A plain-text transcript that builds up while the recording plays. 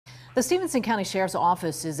The Stephenson County Sheriff's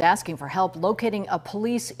Office is asking for help locating a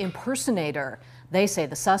police impersonator. They say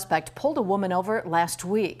the suspect pulled a woman over last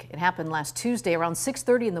week. It happened last Tuesday around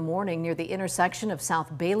 6:30 in the morning near the intersection of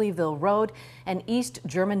South Baileyville Road and East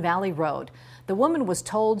German Valley Road. The woman was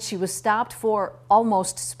told she was stopped for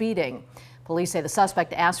almost speeding. Police say the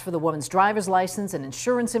suspect asked for the woman's driver's license and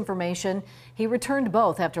insurance information. He returned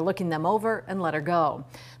both after looking them over and let her go.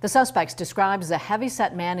 The suspect's described as a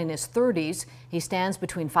heavyset man in his 30s. He stands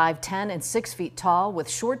between 5'10" and 6 feet tall with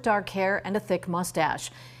short dark hair and a thick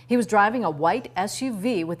mustache. He was driving a white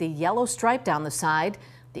SUV with a yellow stripe down the side.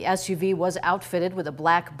 The SUV was outfitted with a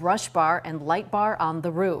black brush bar and light bar on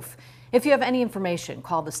the roof. If you have any information,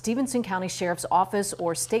 call the Stephenson County Sheriff's Office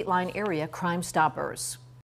or State Line Area Crime Stoppers.